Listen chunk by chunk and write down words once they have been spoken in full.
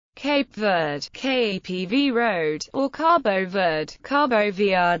Cape Verde, KAPV Road, or Cabo Verde, Cabo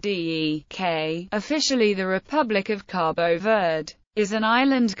Verde, officially the Republic of Cabo Verde, is an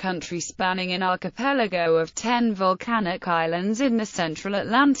island country spanning an archipelago of 10 volcanic islands in the central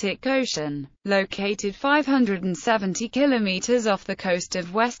Atlantic Ocean. Located 570 kilometers off the coast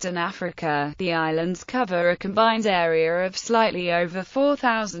of Western Africa, the islands cover a combined area of slightly over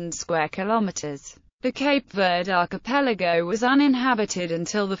 4,000 square kilometers. The Cape Verde archipelago was uninhabited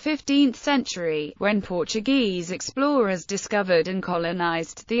until the 15th century, when Portuguese explorers discovered and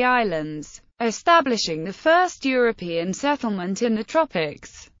colonized the islands, establishing the first European settlement in the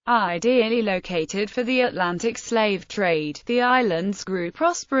tropics. Ideally located for the Atlantic slave trade, the islands grew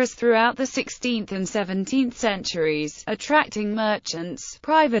prosperous throughout the 16th and 17th centuries, attracting merchants,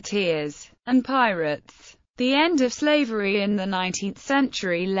 privateers, and pirates. The end of slavery in the 19th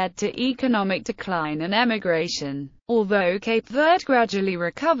century led to economic decline and emigration. Although Cape Verde gradually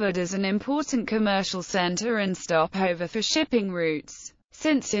recovered as an important commercial center and stopover for shipping routes,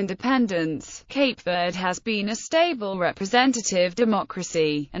 since independence, Cape Verde has been a stable representative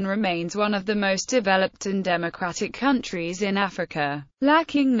democracy, and remains one of the most developed and democratic countries in Africa.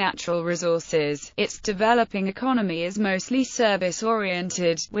 Lacking natural resources, its developing economy is mostly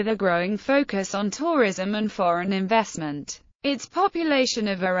service-oriented, with a growing focus on tourism and foreign investment. Its population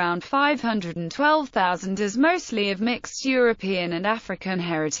of around 512,000 is mostly of mixed European and African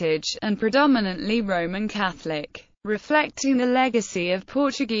heritage, and predominantly Roman Catholic, reflecting the legacy of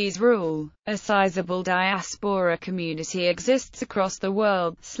Portuguese rule. A sizable diaspora community exists across the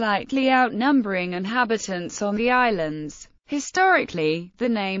world, slightly outnumbering inhabitants on the islands. Historically, the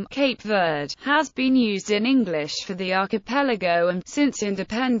name Cape Verde has been used in English for the archipelago and, since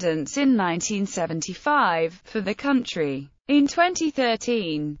independence in 1975, for the country. In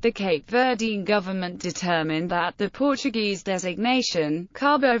 2013, the Cape Verdean government determined that the Portuguese designation,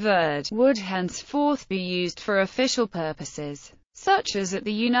 Cabo Verde, would henceforth be used for official purposes, such as at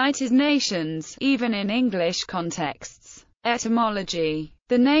the United Nations, even in English contexts. Etymology.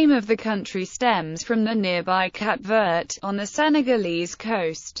 The name of the country stems from the nearby Cap Verde, on the Senegalese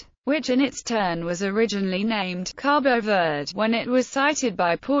coast, which in its turn was originally named Cabo Verde when it was sighted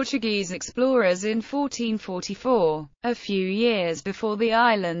by Portuguese explorers in 1444, a few years before the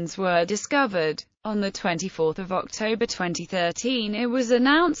islands were discovered. On the 24th of October 2013, it was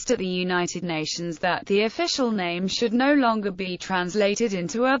announced at the United Nations that the official name should no longer be translated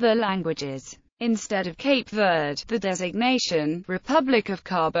into other languages. Instead of Cape Verde, the designation, Republic of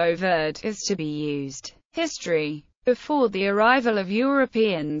Cabo Verde, is to be used. History. Before the arrival of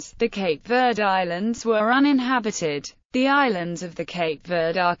Europeans, the Cape Verde Islands were uninhabited. The islands of the Cape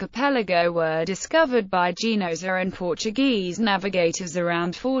Verde archipelago were discovered by Genoa and Portuguese navigators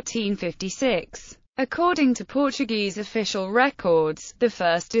around 1456. According to Portuguese official records, the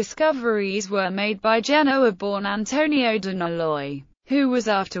first discoveries were made by Genoa-born Antonio de Noloi, who was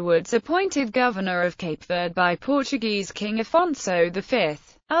afterwards appointed governor of Cape Verde by Portuguese King Afonso V.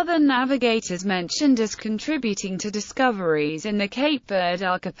 Other navigators mentioned as contributing to discoveries in the Cape Verde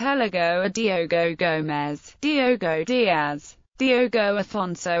archipelago are Diogo Gomes, Diogo Diaz, Diogo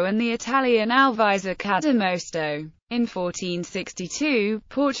Afonso and the Italian Alvise Cadamosto. In 1462,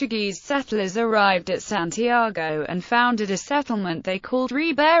 Portuguese settlers arrived at Santiago and founded a settlement they called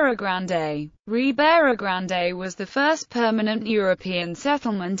Ribeira Grande. Ribeira Grande was the first permanent European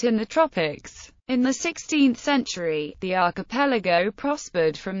settlement in the tropics. In the 16th century, the archipelago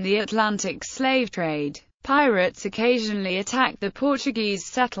prospered from the Atlantic slave trade. Pirates occasionally attacked the Portuguese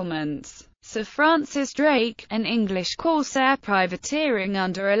settlements. Sir Francis Drake, an English corsair privateering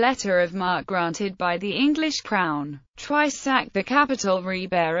under a letter of marque granted by the English crown, twice sacked the capital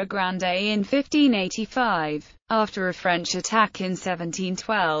Ribeira Grande in 1585. After a French attack in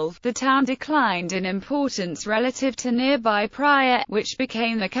 1712, the town declined in importance relative to nearby Praia, which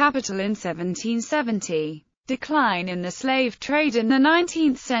became the capital in 1770. Decline in the slave trade in the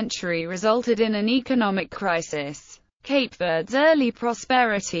 19th century resulted in an economic crisis. Cape Verde's early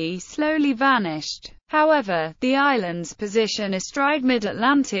prosperity slowly vanished. However, the island's position astride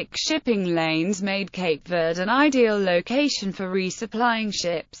mid-Atlantic shipping lanes made Cape Verde an ideal location for resupplying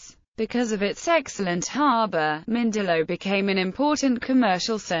ships. Because of its excellent harbor, Mindelo became an important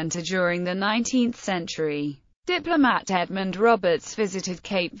commercial center during the 19th century. Diplomat Edmund Roberts visited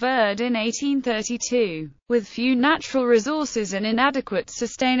Cape Verde in 1832. With few natural resources and inadequate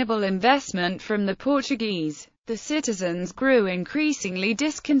sustainable investment from the Portuguese, The citizens grew increasingly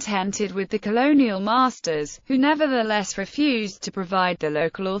discontented with the colonial masters, who nevertheless refused to provide the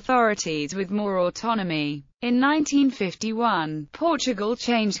local authorities with more autonomy. In 1951, Portugal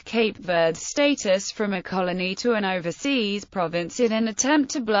changed Cape Verde's status from a colony to an overseas province in an attempt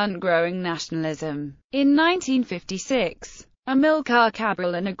to blunt growing nationalism. In 1956, Amilcar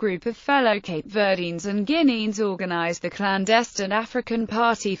Cabral and a group of fellow Cape Verdeans and Guineans organized the clandestine African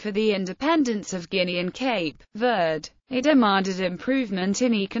Party for the Independence of Guinea and Cape Verde. It demanded improvement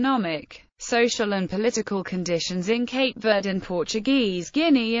in economic, social and political conditions in Cape Verde and Portuguese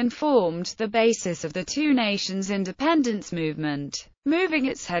Guinea and formed the basis of the two nations' independence movement. Moving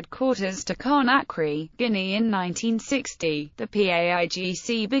its headquarters to Conakry, Guinea in 1960, the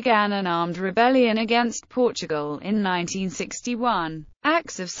PAIGC began an armed rebellion against Portugal in 1961.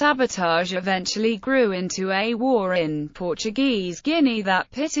 Acts of sabotage eventually grew into a war in Portuguese Guinea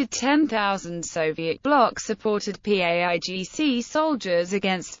that pitted 10,000 Soviet bloc-supported PAIGC soldiers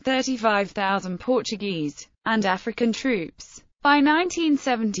against 35,000 Portuguese and African troops. By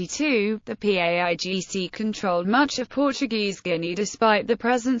 1972, the PAIGC controlled much of Portuguese Guinea despite the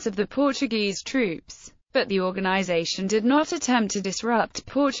presence of the Portuguese troops, but the organization did not attempt to disrupt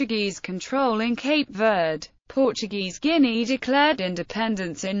Portuguese control in Cape Verde. Portuguese Guinea declared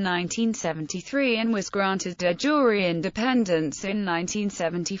independence in 1973 and was granted de jure independence in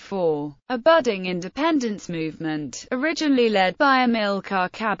 1974. A budding independence movement, originally led by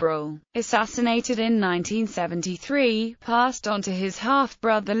Amilcar Cabral, assassinated in 1973, passed on to his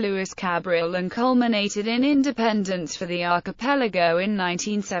half-brother Luis Cabral and culminated in independence for the archipelago in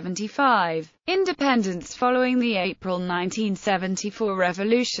 1975. Independence following the April 1974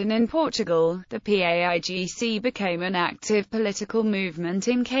 revolution in Portugal, the PAIGC became an active political movement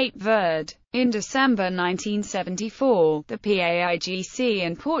in Cape Verde. In December 1974, the PAIGC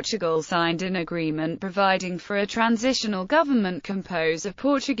and Portugal signed an agreement providing for a transitional government composed of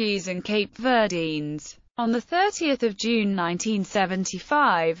Portuguese and Cape Verdeans. On 30 June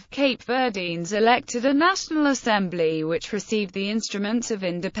 1975, Cape Verdeans elected a National Assembly which received the instruments of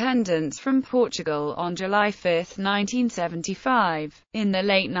independence from Portugal on July 5, 1975. In the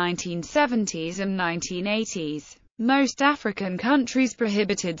late 1970s and 1980s, most African countries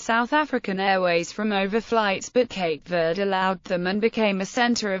prohibited South African Airways from overflights, but Cape Verde allowed them and became a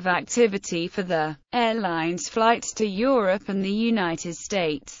center of activity for the airline's flights to Europe and the United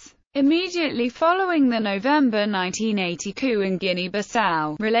States. Immediately following the November 1980 coup in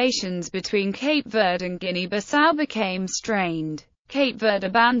Guinea-Bissau, relations between Cape Verde and Guinea-Bissau became strained. Cape Verde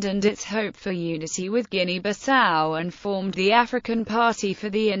abandoned its hope for unity with Guinea-Bissau and formed the African Party for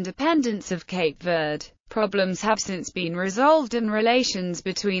the Independence of Cape Verde. Problems have since been resolved and relations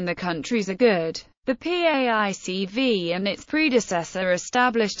between the countries are good. The PAICV and its predecessor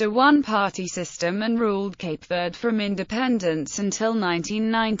established a one-party system and ruled Cape Verde from independence until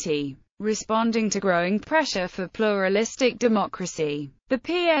 1990, responding to growing pressure for pluralistic democracy. The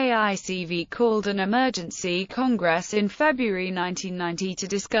PAICV called an emergency Congress in February 1990 to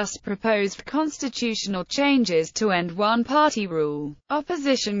discuss proposed constitutional changes to end one-party rule.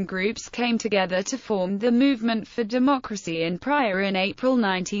 Opposition groups came together to form the Movement for Democracy in Praia in April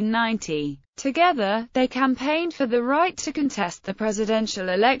 1990. Together, they campaigned for the right to contest the presidential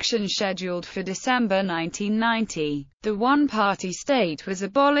election scheduled for December 1990. The one-party state was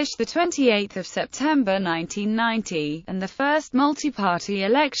abolished 28 September 1990, and the first multi-party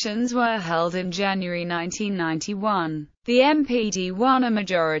elections were held in January 1991. The MPD won a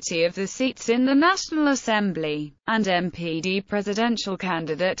majority of the seats in the National Assembly, and MPD presidential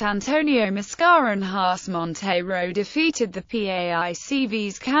candidate Antonio Mascarenhas Monteiro defeated the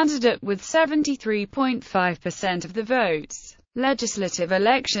PAICV's candidate with 73.5% of the votes. Legislative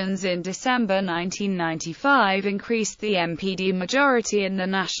elections in December 1995 increased the MPD majority in the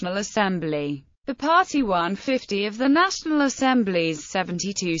National Assembly. The party won 50 of the National Assembly's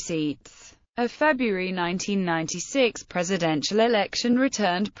 72 seats. A February 1996 presidential election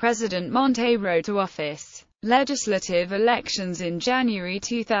returned President Monteiro to office. Legislative elections in January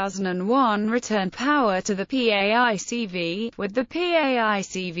 2001 returned power to the PAICV, with the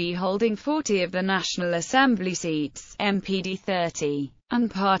PAICV holding 40 of the National Assembly seats, MPD 30,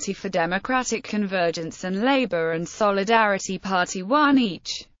 and Party for Democratic Convergence and Labour and Solidarity Party 1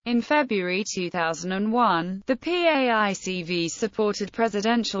 each. In February 2001, the PAICV's supported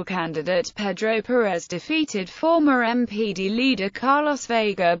presidential candidate Pedro Perez defeated former MPD leader Carlos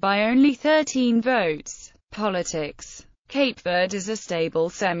Veiga by only 13 votes. Politics. Cape Verde is a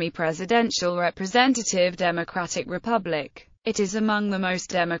stable semi-presidential representative democratic republic. It is among the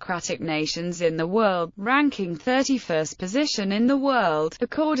most democratic nations in the world, ranking 31st position in the world,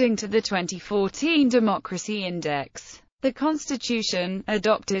 according to the 2014 Democracy Index. The Constitution,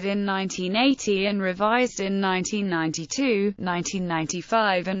 adopted in 1980 and revised in 1992,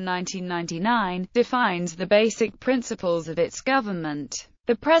 1995 and 1999, defines the basic principles of its government.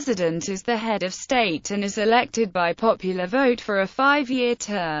 The President is the head of state and is elected by popular vote for a 5-year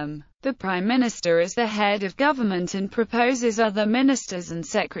term. The Prime Minister is the head of government and proposes other ministers and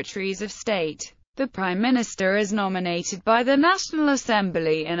secretaries of state. The Prime Minister is nominated by the National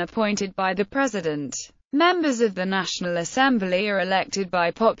Assembly and appointed by the President. Members of the National Assembly are elected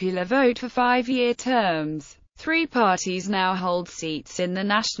by popular vote for 5-year terms. 3 parties now hold seats in the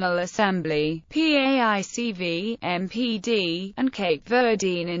National Assembly: PAICV, MPD, and Cape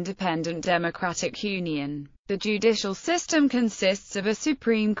Verdean Independent Democratic Union. The judicial system consists of a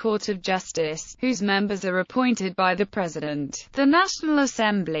Supreme Court of Justice, whose members are appointed by the President, the National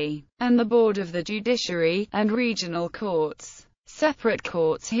Assembly, and the Board of the Judiciary, and regional courts. Separate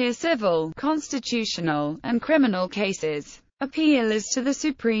courts hear civil, constitutional, and criminal cases. Appeal is to the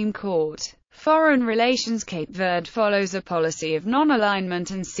Supreme Court. Foreign relations: Cape Verde follows a policy of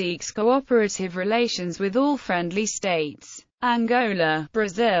non-alignment and seeks cooperative relations with all friendly states. Angola,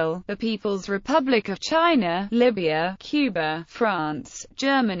 Brazil, the People's Republic of China, Libya, Cuba, France,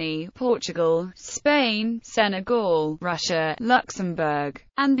 Germany, Portugal, Spain, Senegal, Russia, Luxembourg,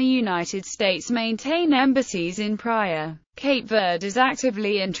 and the United States maintain embassies in Praia. Cape Verde is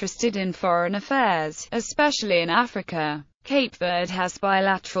actively interested in foreign affairs, especially in Africa. Cape Verde has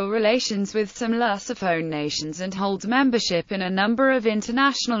bilateral relations with some Lusophone nations and holds membership in a number of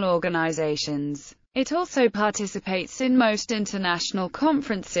international organizations. It also participates in most international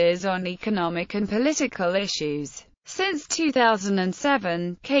conferences on economic and political issues. Since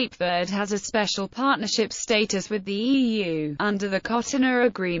 2007, Cape Verde has a special partnership status with the EU, under the Cotonou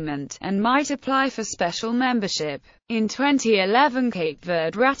Agreement, and might apply for special membership. In 2011, Cape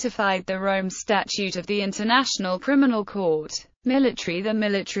Verde ratified the Rome Statute of the International Criminal Court. Military: the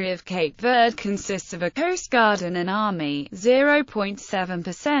military of Cape Verde consists of a coast guard and an army.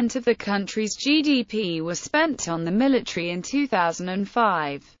 0.7% of the country's GDP was spent on the military in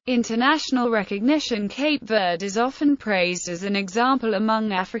 2005. International recognition: Cape Verde is often praised as an example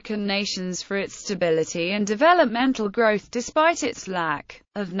among African nations for its stability and developmental growth despite its lack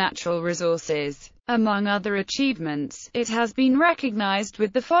of natural resources. Among other achievements, it has been recognized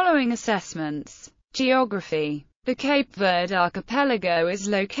with the following assessments. Geography: the Cape Verde archipelago is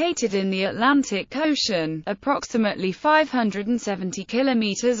located in the Atlantic Ocean, approximately 570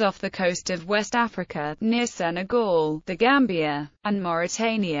 kilometers off the coast of West Africa, near Senegal, the Gambia, and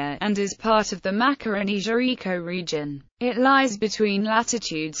Mauritania, and is part of the Macaronesia ecoregion. It lies between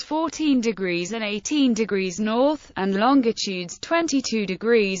latitudes 14 degrees and 18 degrees north, and longitudes 22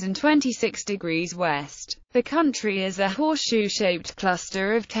 degrees and 26 degrees west. The country is a horseshoe-shaped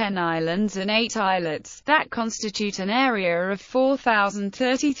cluster of 10 islands and 8 islets, that constitute an area of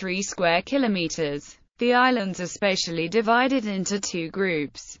 4,033 square kilometers. The islands are spatially divided into 2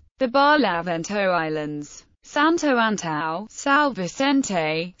 groups: the Barlavento Islands, Santo Antão, São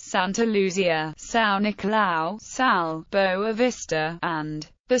Vicente, Santa Luzia, São Nicolau, Sal, Boa Vista, and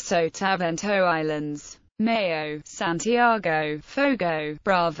the Sotavento Islands, Maio, Santiago, Fogo,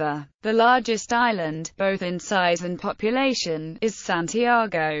 Brava. The largest island, both in size and population, is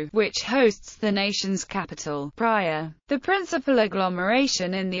Santiago, which hosts the nation's capital, Praia. The principal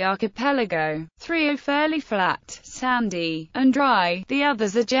agglomeration in the archipelago. 3 are fairly flat, sandy, and dry, the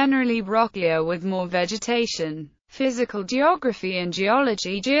others are generally rockier with more vegetation. Physical geography and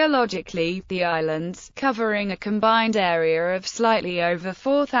geology: geologically, the islands, covering a combined area of slightly over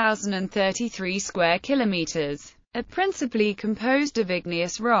 4,033 square kilometers, are principally composed of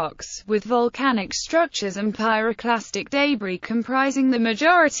igneous rocks, with volcanic structures and pyroclastic debris comprising the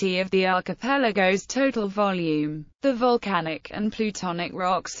majority of the archipelago's total volume. The volcanic and plutonic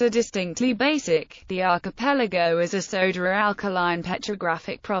rocks are distinctly basic. The archipelago is a soda-alkaline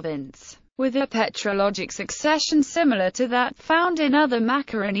petrographic province, with a petrologic succession similar to that found in other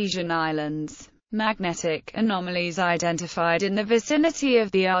Macaronesian islands. Magnetic anomalies identified in the vicinity of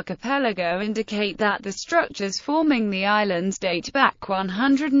the archipelago indicate that the structures forming the islands date back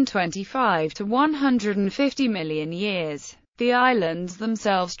 125 to 150 million years. The islands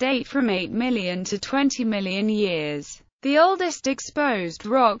themselves date from 8 million to 20 million years. The oldest exposed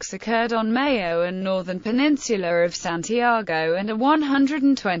rocks occurred on Maio and northern peninsula of Santiago and are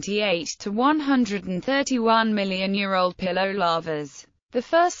 128 to 131 million-year-old pillow lavas. The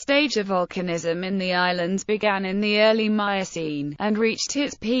first stage of volcanism in the islands began in the early Miocene, and reached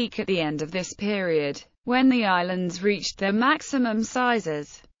its peak at the end of this period. when the islands reached their maximum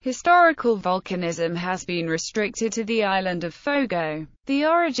sizes. Historical volcanism has been restricted to the island of Fogo. The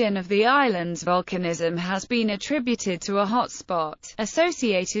origin of the island's volcanism has been attributed to a hotspot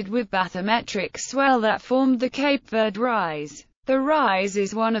associated with bathymetric swell that formed the Cape Verde Rise. The rise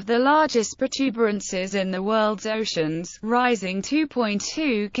is one of the largest protuberances in the world's oceans, rising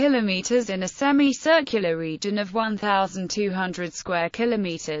 2.2 kilometers in a semicircular region of 1,200 square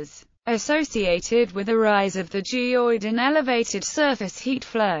kilometers. Associated with the rise of the geoid and elevated surface heat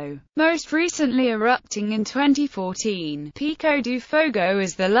flow. Most recently erupting in 2014, Pico do Fogo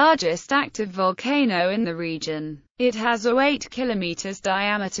is the largest active volcano in the region. It has a 8 km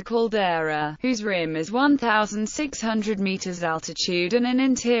diameter caldera, whose rim is 1,600 meters altitude, and an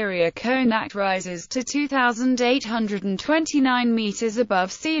interior cone that rises to 2,829 meters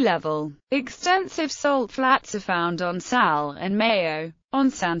above sea level. Extensive salt flats are found on Sal and Maio, on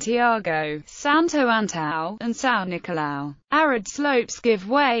Santiago, Santo Antão, and São Nicolau. Arid slopes give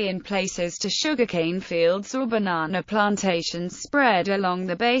way in places to sugarcane fields or banana plantations spread along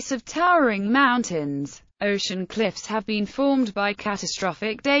the base of towering mountains. Ocean cliffs have been formed by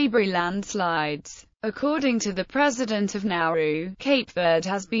catastrophic debris landslides. According to the president of Nauru, Cape Verde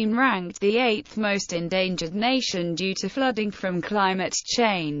has been ranked the 8th most endangered nation due to flooding from climate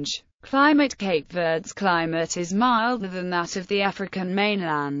change. Cape Verde's climate is milder than that of the African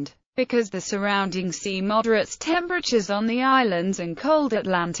mainland, because the surrounding sea moderates temperatures on the islands and cold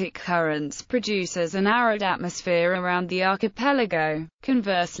Atlantic currents produces an arid atmosphere around the archipelago.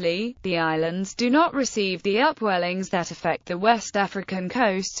 Conversely, the islands do not receive the upwellings that affect the West African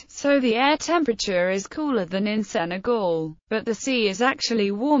coast, so the air temperature is cooler than in Senegal. But the sea is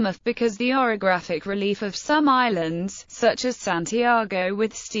actually warmer because the orographic relief of some islands, such as Santiago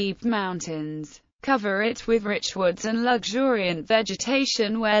with steep mountains, cover it with rich woods and luxuriant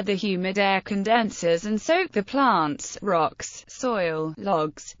vegetation where the humid air condenses and soak the plants, rocks, soil,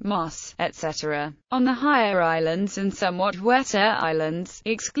 logs, moss, etc. On the higher islands and somewhat wetter islands,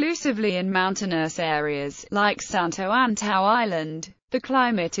 exclusively in mountainous areas, like Santo Antão Island, the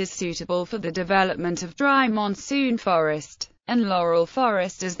climate is suitable for the development of dry monsoon forest and laurel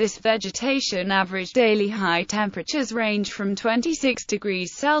forest, as this vegetation average daily high temperatures range from 26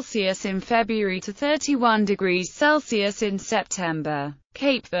 degrees Celsius in February to 31 degrees Celsius in September.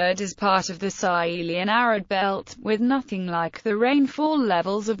 Cape Verde is part of the Sahelian arid belt, with nothing like the rainfall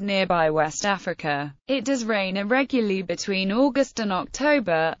levels of nearby West Africa. It does rain irregularly between August and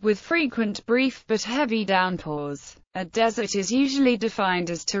October, with frequent brief but heavy downpours. A desert is usually defined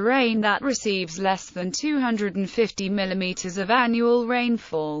as terrain that receives less than 250 millimeters of annual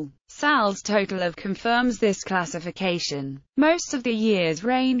rainfall. Sal's total of confirms this classification. Most of the year's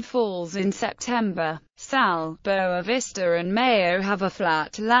rain falls in September. Sal, Boa Vista and Maio have a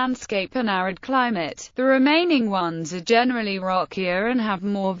flat landscape and arid climate. The remaining ones are generally rockier and have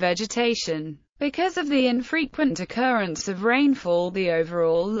more vegetation. Because of the infrequent occurrence of rainfall, the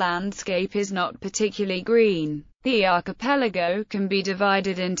overall landscape is not particularly green. The archipelago can be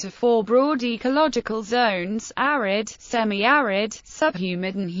divided into 4 broad ecological zones: arid, semi-arid,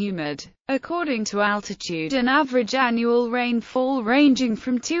 subhumid and humid. According to altitude, an average annual rainfall ranging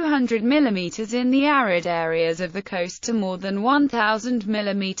from 200 mm in the arid areas of the coast to more than 1,000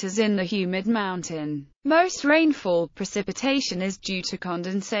 mm in the humid mountain. Most rainfall precipitation is due to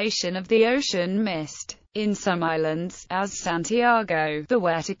condensation of the ocean mist. In some islands, as Santiago, the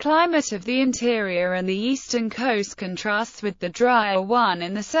wetter climate of the interior and the eastern coast contrasts with the drier one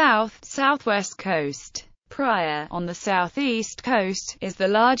in the southwest coast. Praia, on the southeast coast, is the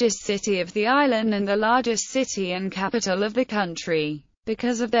largest city of the island and the largest city and capital of the country.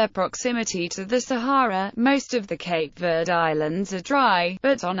 Because of their proximity to the Sahara, most of the Cape Verde Islands are dry,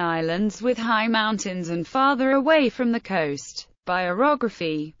 but on islands with high mountains and farther away from the coast. By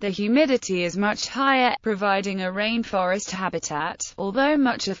orography, the humidity is much higher, providing a rainforest habitat, although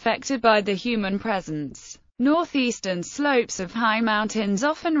much affected by the human presence. Northeastern slopes of high mountains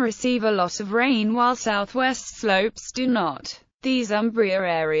often receive a lot of rain while southwest slopes do not. These umbria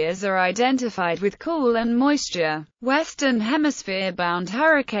areas are identified with cool and moisture. Western hemisphere-bound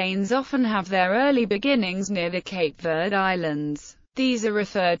hurricanes often have their early beginnings near the Cape Verde Islands. These are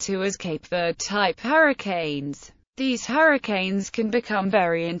referred to as Cape Verde-type hurricanes. These hurricanes can become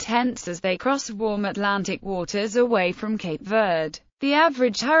very intense as they cross warm Atlantic waters away from Cape Verde. The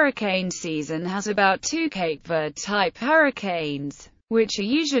average hurricane season has about 2 Cape Verde-type hurricanes, which are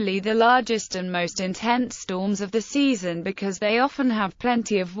usually the largest and most intense storms of the season because they often have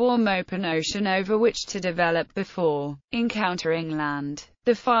plenty of warm open ocean over which to develop before encountering land.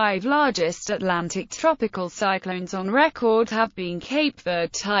 The 5 largest Atlantic tropical cyclones on record have been Cape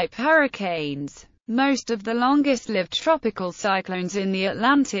Verde-type hurricanes. Most of the longest-lived tropical cyclones in the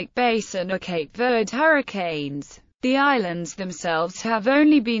Atlantic basin are Cape Verde hurricanes. The islands themselves have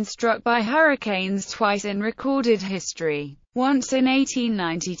only been struck by hurricanes twice in recorded history, once in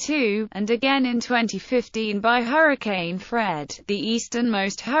 1892, and again in 2015 by Hurricane Fred, the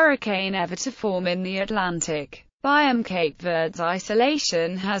easternmost hurricane ever to form in the Atlantic. Biome Cape Verde's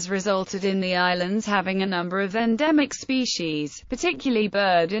isolation has resulted in the islands having a number of endemic species, particularly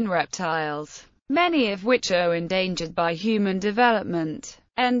bird and reptiles, many of which are endangered by human development.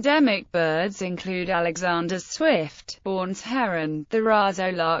 Endemic birds include Alexander's swift, Bourne's heron, the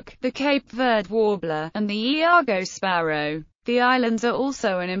razorlark, the Cape Verde warbler, and the Iago sparrow. The islands are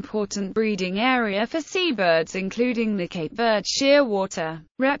also an important breeding area for seabirds including the Cape Verde shearwater.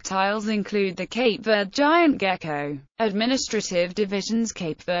 Reptiles include the Cape Verde giant gecko. Administrative divisions: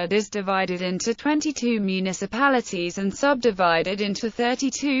 Cape Verde is divided into 22 municipalities and subdivided into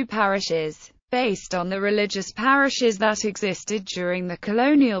 32 parishes, based on the religious parishes that existed during the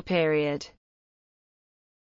colonial period.